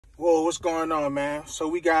Whoa, what's going on, man? So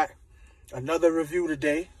we got another review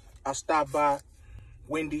today. I stopped by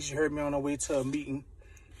Wendy's. You heard me on the way to a meeting.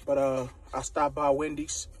 But I stopped by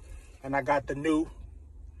Wendy's and I got the new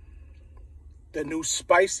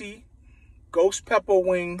spicy ghost pepper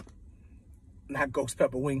wing. Not ghost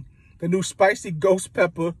pepper wing. The new spicy ghost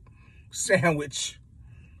pepper sandwich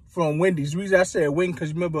from Wendy's. The reason I said wing,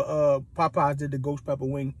 because remember Popeyes did the ghost pepper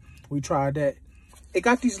wing. We tried that. It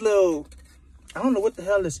got these little, I don't know what the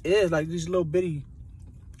hell this is, like these little bitty,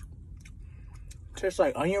 tastes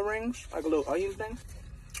like onion rings, like a little onion thing.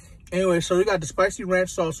 Anyway, so we got the spicy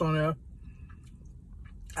ranch sauce on there.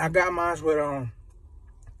 I got mine with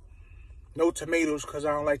no tomatoes because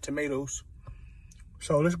I don't like tomatoes.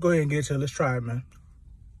 So let's go ahead and get to it. Let's try it, man.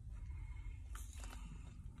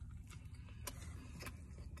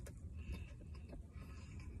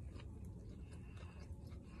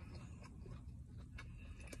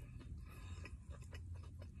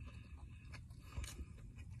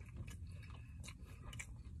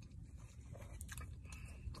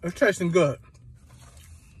 It's tasting good.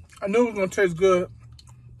 I knew it was gonna taste good.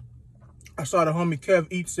 I saw the homie Kev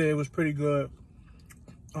Eat said it was pretty good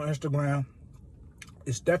on Instagram.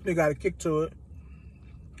 It's definitely got a kick to it.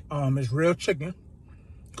 It's real chicken.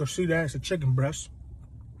 Go see that, it's a chicken breast.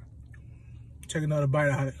 Take another bite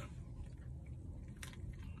out of it.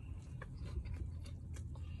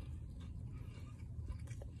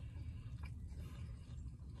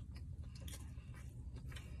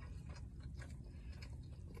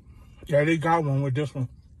 Yeah, they got one with this one.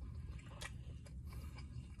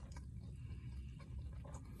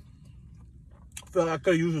 Feel like I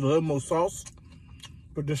could use a little more sauce,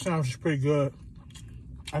 but this sandwich is pretty good.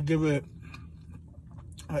 I give it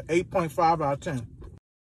an 8.5 out of 10.